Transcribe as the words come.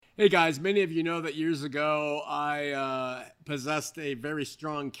Hey guys, many of you know that years ago I possessed a very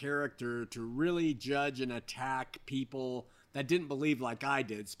strong character to really judge and attack people that didn't believe like I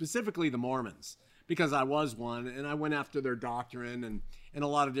did, specifically the Mormons, because I was one and I went after their doctrine and a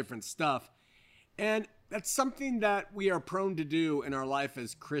lot of different stuff. And that's something that we are prone to do in our life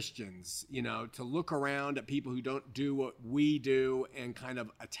as Christians, to look around at people who don't do what we do and kind of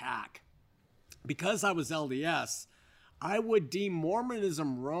attack. Because I was LDS, I would deem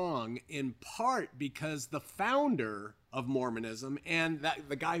Mormonism wrong in part because the founder of Mormonism and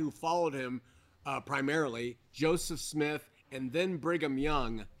the guy who followed him primarily, Joseph Smith and then Brigham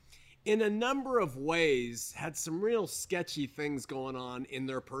Young, in a number of ways had some real sketchy things going on in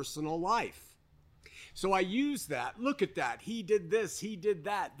their personal life. So I use that. Look at that. He did this. He did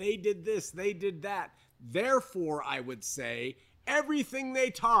that. They did this. They did that. Therefore, I would say everything they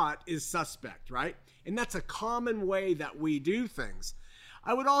taught is suspect, right? And that's a common way that we do things.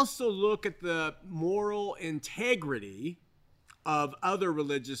 I would also look at the moral integrity of other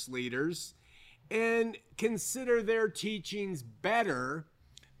religious leaders and consider their teachings better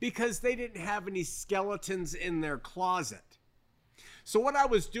because they didn't have any skeletons in their closet. So what I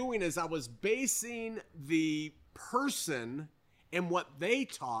was doing is I was basing the person and what they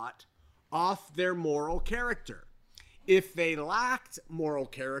taught off their moral character. If they lacked moral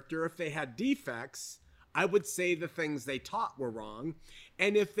character, if they had defects, I would say the things they taught were wrong.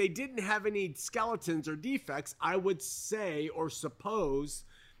 And if they didn't have any skeletons or defects, I would say or suppose,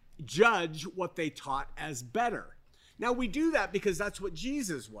 judge what they taught as better. Now, we do that because that's what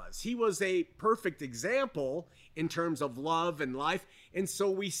Jesus was. He was a perfect example in terms of love and life. And so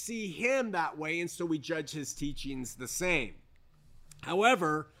we see him that way, and so we judge his teachings the same.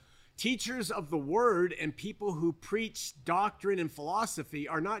 However, teachers of the word and people who preach doctrine and philosophy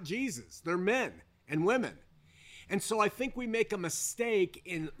are not Jesus. They're men and women. And so I think we make a mistake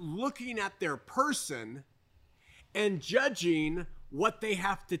in looking at their person and judging what they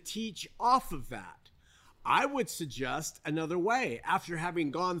have to teach off of that. I would suggest another way after having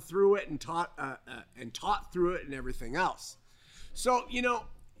gone through it and taught through it and everything else. So,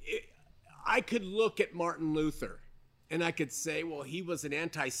 I could look at Martin Luther and I could say, well, he was an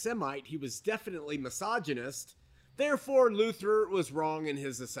anti-Semite. He was definitely misogynist. Therefore, Luther was wrong in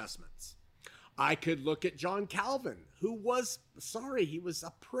his assessments. I could look at John Calvin, who was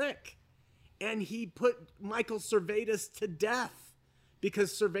a prick. And he put Michael Servetus to death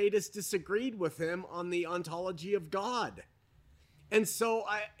because Servetus disagreed with him on the ontology of God. And so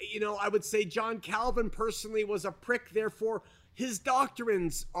I would say John Calvin personally was a prick. Therefore, his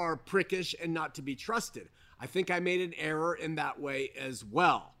doctrines are prickish and not to be trusted. I think I made an error in that way as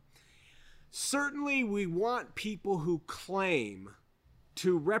well. Certainly, we want people who claim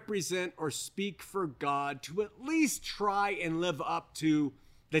to represent or speak for God to at least try and live up to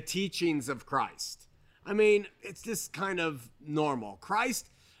the teachings of Christ. I mean, it's just kind of normal.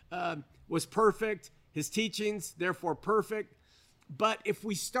 Christ was perfect. His teachings, therefore, perfect. But if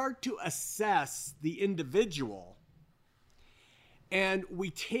we start to assess the individual, and we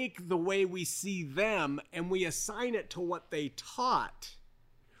take the way we see them and we assign it to what they taught,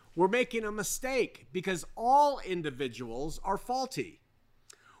 we're making a mistake because all individuals are faulty.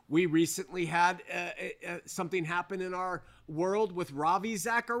 We recently had something happen in our world with Ravi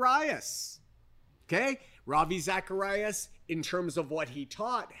Zacharias. Okay? Ravi Zacharias, in terms of what he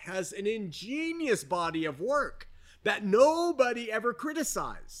taught, has an ingenious body of work that nobody ever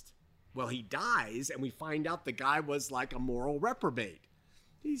criticized. Well, he dies, and we find out the guy was like a moral reprobate.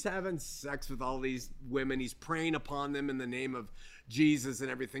 He's having sex with all these women. He's preying upon them in the name of Jesus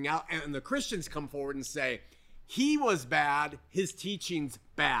and everything else. And the Christians come forward and say, he was bad, his teaching's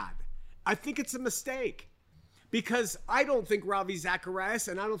bad. I think it's a mistake because I don't think Ravi Zacharias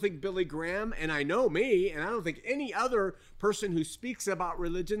and I don't think Billy Graham, and I know me, and I don't think any other person who speaks about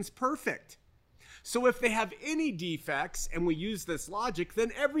religion's perfect. So if they have any defects, and we use this logic,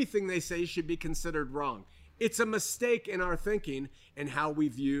 then everything they say should be considered wrong. It's a mistake in our thinking and how we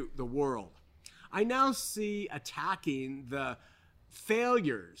view the world. I now see attacking the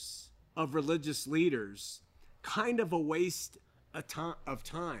failures of religious leaders kind of a waste of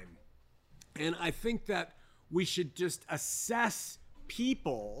time. And I think that we should just assess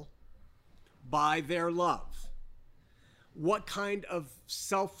people by their love. What kind of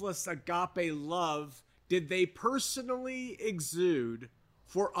selfless agape love did they personally exude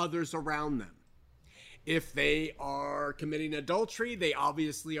for others around them? If they are committing adultery, they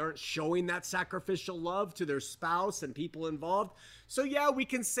obviously aren't showing that sacrificial love to their spouse and people involved. So yeah, we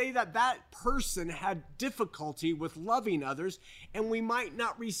can say that that person had difficulty with loving others, and we might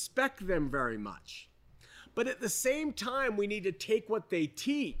not respect them very much. But at the same time, we need to take what they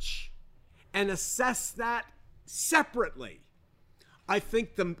teach and assess that separately. I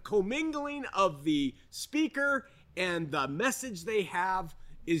think the commingling of the speaker and the message they have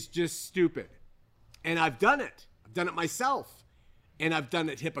is just stupid. And I've done it. I've done it myself. And I've done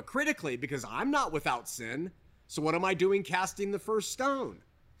it hypocritically because I'm not without sin. So what am I doing casting the first stone?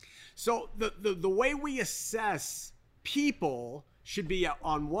 So the way we assess people should be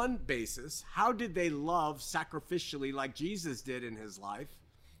on one basis. How did they love sacrificially like Jesus did in his life?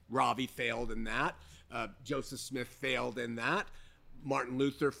 Ravi failed in that. Joseph Smith failed in that. Martin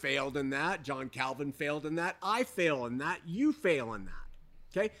Luther failed in that. John Calvin failed in that. I fail in that. You fail in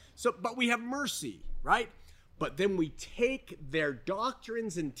that. Okay? So, but we have mercy, right? But then we take their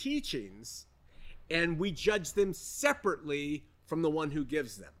doctrines and teachings and we judge them separately from the one who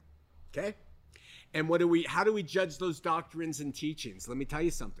gives them. Okay? And how do we judge those doctrines and teachings? Let me tell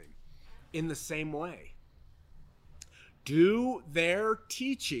you something. In the same way. Do their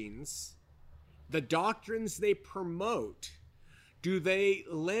teachings, the doctrines they promote, do they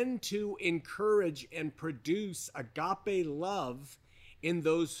lend to encourage and produce agape love in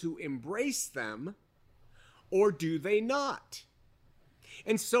those who embrace them, or do they not?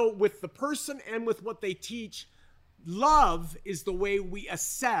 And so with the person and with what they teach, love is the way we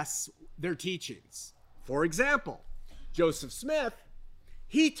assess their teachings. For example, Joseph Smith,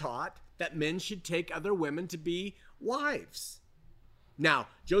 he taught that men should take other women to be wives. Now,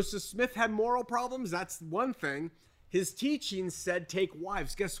 Joseph Smith had moral problems. That's one thing. His teachings said take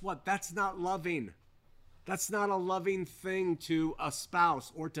wives. Guess what? That's not loving. That's not a loving thing to a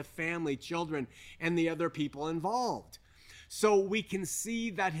spouse or to family, children, and the other people involved. So we can see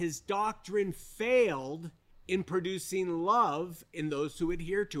that his doctrine failed in producing love in those who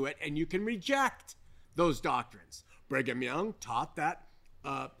adhere to it, and you can reject those doctrines. Brigham Young taught that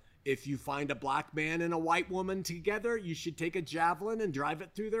if you find a black man and a white woman together, you should take a javelin and drive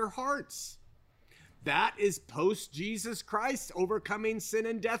it through their hearts. That is post-Jesus Christ overcoming sin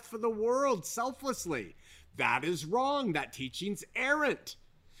and death for the world selflessly. That is wrong. That teaching's errant.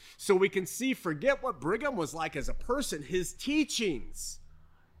 So we can see, forget what Brigham was like as a person. His teachings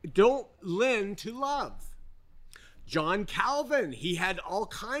don't lend to love. John Calvin, he had all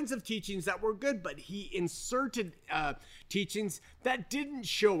kinds of teachings that were good, but he inserted teachings that didn't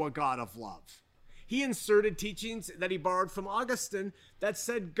show a God of love. He inserted teachings that he borrowed from Augustine that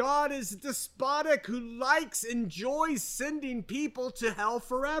said God is despotic, who enjoys sending people to hell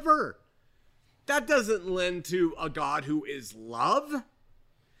forever. That doesn't lend to a God who is love.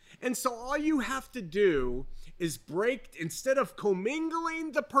 And so all you have to do is instead of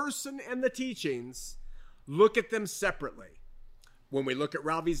commingling the person and the teachings, look at them separately. When we look at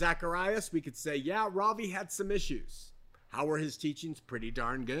Ravi Zacharias, we could say, yeah, Ravi had some issues. How were his teachings? Pretty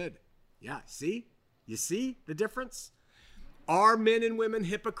darn good. Yeah, see? You see the difference? Are men and women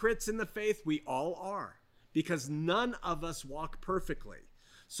hypocrites in the faith? We all are, because none of us walk perfectly.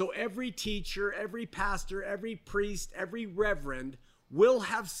 So every teacher, every pastor, every priest, every reverend will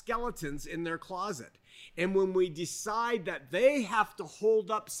have skeletons in their closet. And when we decide that they have to hold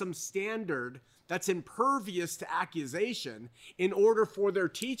up some standard that's impervious to accusation in order for their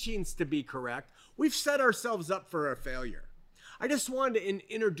teachings to be correct, we've set ourselves up for a failure. I just wanted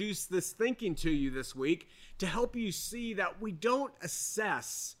to introduce this thinking to you this week to help you see that we don't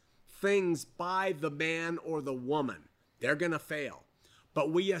assess things by the man or the woman. They're going to fail.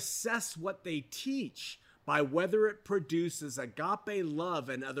 But we assess what they teach by whether it produces agape love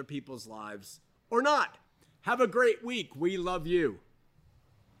in other people's lives or not. Have a great week. We love you.